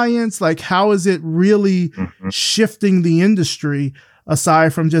clients? Like, how is it really shifting the industry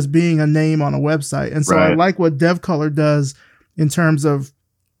aside from just being a name on a website? And so I like what DevColor does in terms of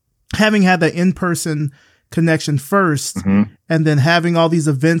having had that in-person connection first and then having all these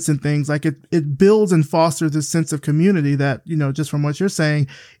events and things. Like it builds and fosters this sense of community that, you know, just from what you're saying,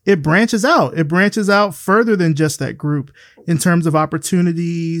 it branches out further than just that group in terms of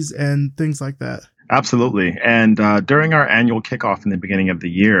opportunities and things like that. Absolutely. And during our annual kickoff in the beginning of the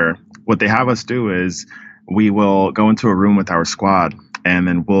year, what they have us do is we will go into a room with our squad, and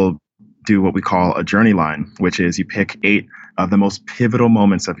then we'll do what we call a journey line, which is you pick 8 of the most pivotal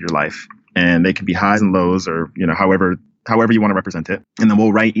moments of your life. And they can be highs and lows, or, you know, however you want to represent it. And then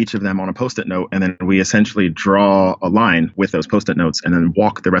we'll write each of them on a Post-it note. And then we essentially draw a line with those Post-it notes and then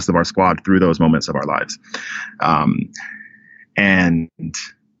walk the rest of our squad through those moments of our lives. And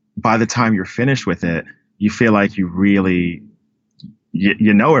by the time you're finished with it, you feel like you really,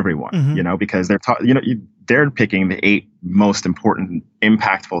 you know, everyone, you know, because they're, they're picking the 8 most important,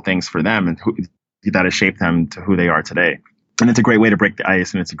 impactful things for them and that has shaped them to who they are today. And it's a great way to break the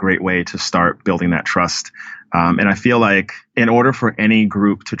ice, and it's a great way to start building that trust. And I feel like in order for any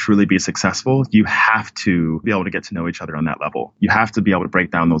group to truly be successful, you have to be able to get to know each other on that level. You have to be able to break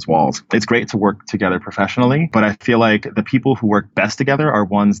down those walls. It's great to work together professionally, but I feel like the people who work best together are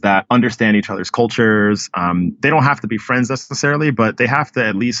ones that understand each other's cultures. They don't have to be friends necessarily, but they have to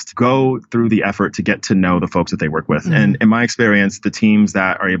at least go through the effort to get to know the folks that they work with. And in my experience, the teams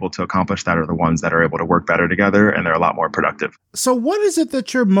that are able to accomplish that are the ones that are able to work better together, and they're a lot more productive. So what is it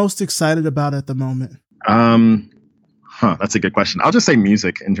that you're most excited about at the moment? That's a good question. I'll just say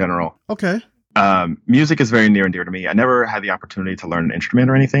music in general. Okay. Music is very near and dear to me. I never had the opportunity to learn an instrument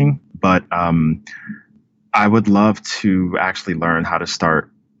or anything, but I would love to actually learn how to start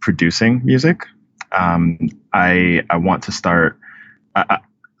producing music. I want to start.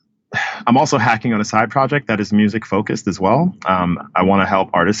 I'm also hacking on a side project that is music focused as well. I want to help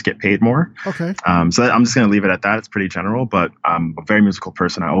artists get paid more. Okay. So I'm just going to leave it at that. It's pretty general, but I'm a very musical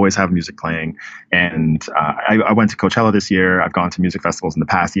person. I always have music playing. And I went to Coachella this year. I've gone to music festivals in the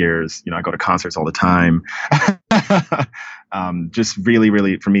past years. You know, I go to concerts all the time. Just really,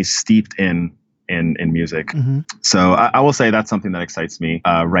 really, for me, steeped in music. So I will say that's something that excites me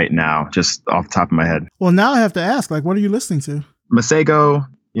right now, just off the top of my head. Well, now I have to ask, like, what are you listening to? Masego,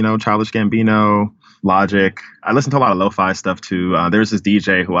 you know, Childish Gambino, Logic. I listen to a lot of lo-fi stuff too. There's this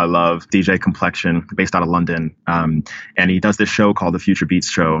DJ who I love, DJ Complexion, based out of London. And he does this show called The Future Beats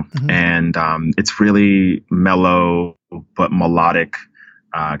Show. And it's really mellow, but melodic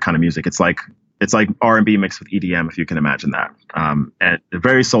kind of music. It's like R&B mixed with EDM, if you can imagine that. And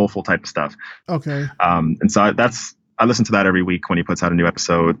very soulful type of stuff. Okay. And so I listen to that every week when he puts out a new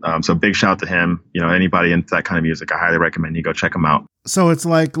episode. So big shout to him. You know, anybody into that kind of music, I highly recommend you go check him out. So it's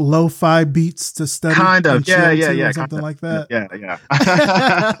like lo-fi beats to study. Kind of. Yeah. Something like that. Yeah.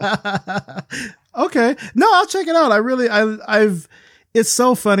 Okay. No, I'll check it out. I've it's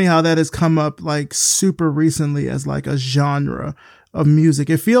so funny how that has come up like super recently as like a genre of music.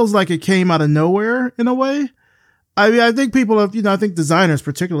 It feels like it came out of nowhere in a way. I mean, I think people have, I think designers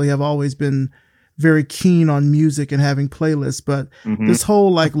particularly have always been very keen on music and having playlists, but this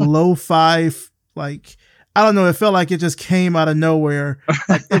whole like lo-fi, like, I don't know, it felt like it just came out of nowhere.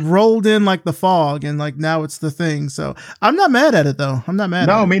 Like, it rolled in like the fog, and like now it's the thing. So I'm not mad at it though. I'm not mad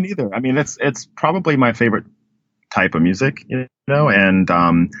at it. No, me neither. I mean, it's probably my favorite type of music, and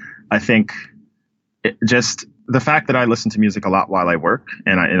I think just the fact that I listen to music a lot while I work,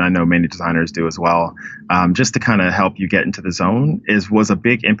 and I know many designers do as well, just to kind of help you get into the zone was a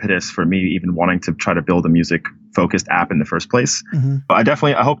big impetus for me even wanting to try to build a music focused app in the first place. Mm-hmm. But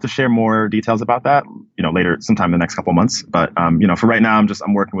I hope to share more details about that, later sometime in the next couple of months. But for right now,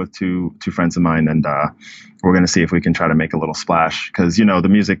 I'm working with two friends of mine, and we're going to see if we can try to make a little splash, because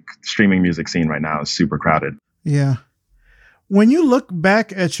the streaming music scene right now is super crowded. Yeah. When you look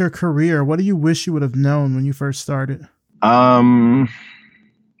back at your career, what do you wish you would have known when you first started?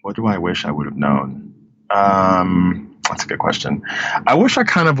 What do I wish I would have known? That's a good question. I wish I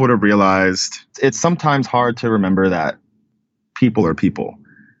kind of would have realized it's sometimes hard to remember that people are people,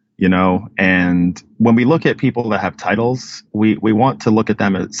 and when we look at people that have titles, we want to look at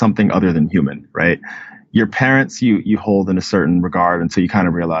them as something other than human, right? Your parents, you hold in a certain regard until you kind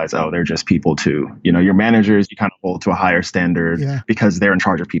of realize, oh, they're just people too. Your managers, you kind of hold to a higher standard because they're in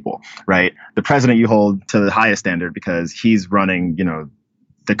charge of people, right? The president, you hold to the highest standard because he's running,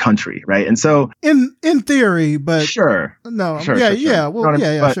 the country, right? And so in theory, but sure. But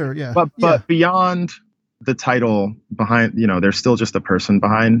beyond the title behind, there's still just a person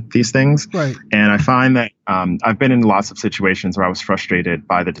behind these things. Right. And I find that I've been in lots of situations where I was frustrated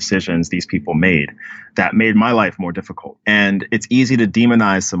by the decisions these people made that made my life more difficult. And it's easy to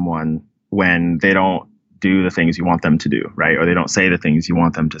demonize someone when they don't do the things you want them to do, right? Or they don't say the things you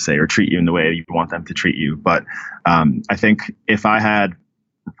want them to say or treat you in the way you want them to treat you. But I think if I had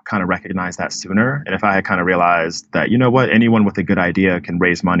kind of recognized that sooner, and if I had kind of realized that, anyone with a good idea can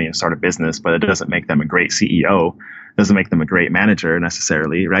raise money and start a business, but it doesn't make them a great CEO, doesn't make them a great manager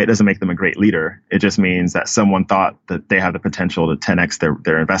necessarily, right? It doesn't make them a great leader. It just means that someone thought that they have the potential to 10x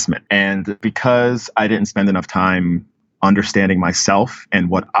their investment. And because I didn't spend enough time understanding myself and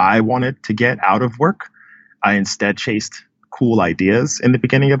what I wanted to get out of work, I instead chased cool ideas in the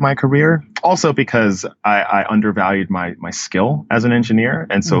beginning of my career. Also because I undervalued my skill as an engineer.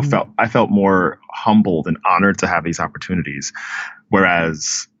 And so I felt more humbled and honored to have these opportunities.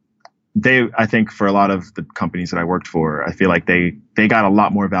 Whereas I think for a lot of the companies that I worked for, I feel like they got a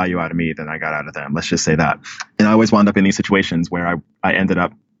lot more value out of me than I got out of them. Let's just say that. And I always wound up in these situations where I ended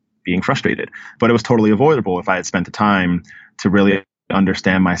up being frustrated, but it was totally avoidable if I had spent the time to really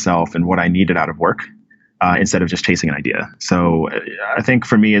understand myself and what I needed out of work. Instead of just chasing an idea. So I think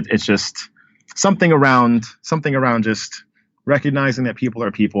for me, it's just something around just recognizing that people are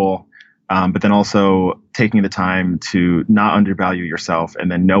people, but then also taking the time to not undervalue yourself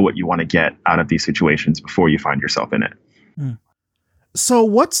and then know what you want to get out of these situations before you find yourself in it. So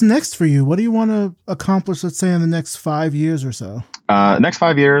what's next for you? What do you want to accomplish, let's say, in the next 5 years or so? Next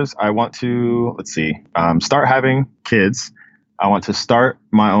 5 years, I want to, start having kids. I want to start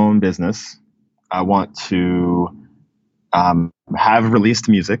my own business. I want to have released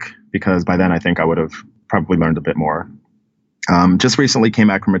music, because by then I think I would have probably learned a bit more. Just recently came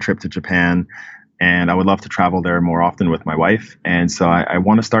back from a trip to Japan, and I would love to travel there more often with my wife. And so I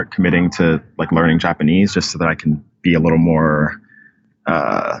want to start committing to learning Japanese, just so that I can be a little more,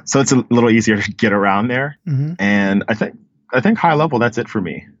 so it's a little easier to get around there. Mm-hmm. And I think high level, that's it for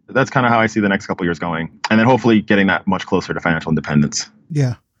me. That's kind of how I see the next couple of years going. And then hopefully getting that much closer to financial independence.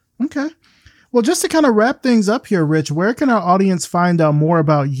 Yeah. Okay. Well, just to kind of wrap things up here, Rich, where can our audience find out more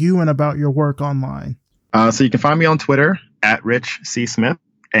about you and about your work online? So you can find me on Twitter at Rich C. Smith,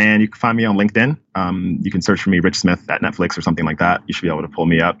 and you can find me on LinkedIn. You can search for me, Rich Smith at Netflix or something like that. You should be able to pull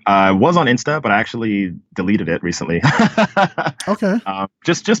me up. I was on Insta, but I actually deleted it recently. Okay.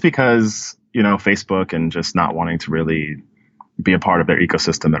 Just because, Facebook and just not wanting to really be a part of their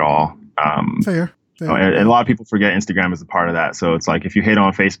ecosystem at all. Fair. And a lot of people forget Instagram is a part of that. So it's like, if you hate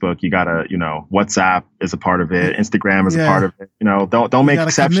on Facebook, you gotta, WhatsApp is a part of it. Instagram is a part of it. Don't make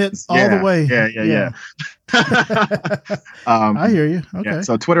exceptions. All the way. Yeah. I hear you. Okay. Yeah,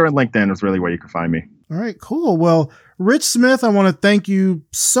 so Twitter and LinkedIn is really where you can find me. All right, cool. Well, Rich Smith, I want to thank you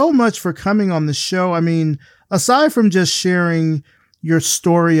so much for coming on the show. I mean, aside from just sharing your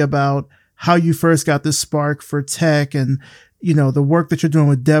story about how you first got this spark for tech and the work that you're doing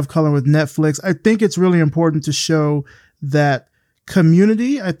with DevColor with Netflix, I think it's really important to show that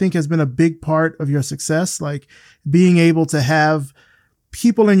community, I think, has been a big part of your success. Like being able to have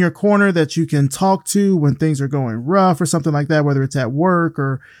people in your corner that you can talk to when things are going rough or something like that, whether it's at work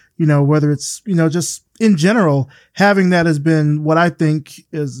or, whether it's, just in general, having that has been what I think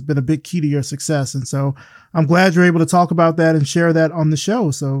has been a big key to your success. And so I'm glad you're able to talk about that and share that on the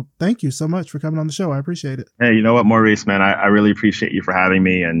show. So thank you so much for coming on the show. I appreciate it. Hey, you know what, Maurice, man, I really appreciate you for having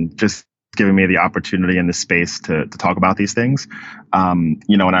me, and just giving me the opportunity in this space to talk about these things. And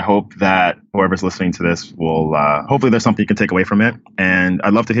I hope that whoever's listening to this will, hopefully there's something you can take away from it. And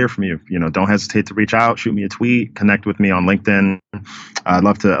I'd love to hear from you. Don't hesitate to reach out, shoot me a tweet, connect with me on LinkedIn. I'd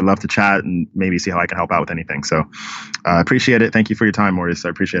love to chat and maybe see how I can help out with anything. So I appreciate it. Thank you for your time, Maurice. I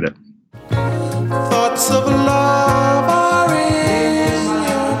appreciate it. Thoughts of love are in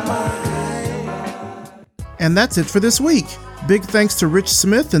your mind. And that's it for this week. Big thanks to Rich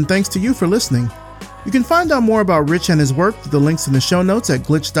Smith, and thanks to you for listening. You can find out more about Rich and his work through the links in the show notes at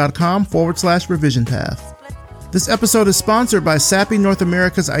glitch.com/revision path. This episode is sponsored by SAPI North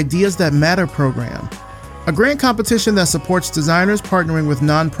America's Ideas That Matter program, a grant competition that supports designers partnering with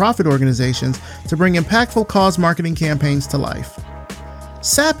nonprofit organizations to bring impactful cause marketing campaigns to life.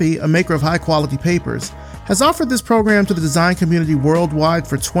 SAPI, a maker of high-quality papers, has offered this program to the design community worldwide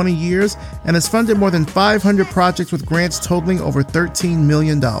for 20 years and has funded more than 500 projects with grants totaling over $13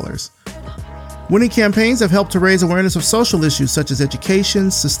 million. Winning campaigns have helped to raise awareness of social issues such as education,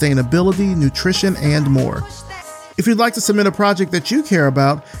 sustainability, nutrition, and more. If you'd like to submit a project that you care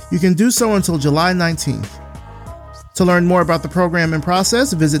about, you can do so until July 19th. To learn more about the program and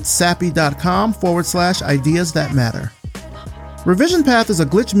process, visit sapi.com/ideas that matter. Revision Path is a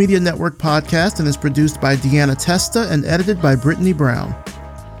Glitch Media Network podcast and is produced by Deanna Testa and edited by Brittany Brown.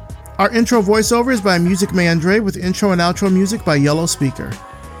 Our intro voiceover is by Music Mandre with intro and outro music by Yellow Speaker.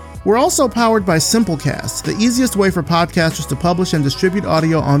 We're also powered by Simplecast, the easiest way for podcasters to publish and distribute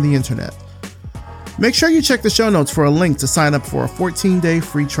audio on the internet. Make sure you check the show notes for a link to sign up for a 14-day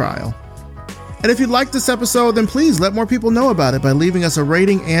free trial. And if you liked this episode, then please let more people know about it by leaving us a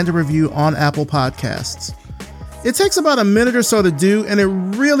rating and a review on Apple Podcasts. It takes about a minute or so to do, and it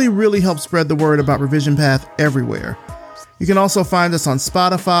really, really helps spread the word about Revision Path everywhere. You can also find us on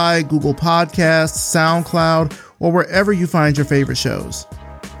Spotify, Google Podcasts, SoundCloud, or wherever you find your favorite shows.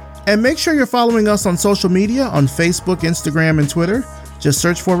 And make sure you're following us on social media on Facebook, Instagram, and Twitter. Just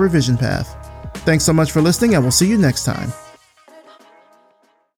search for Revision Path. Thanks so much for listening, and we'll see you next time.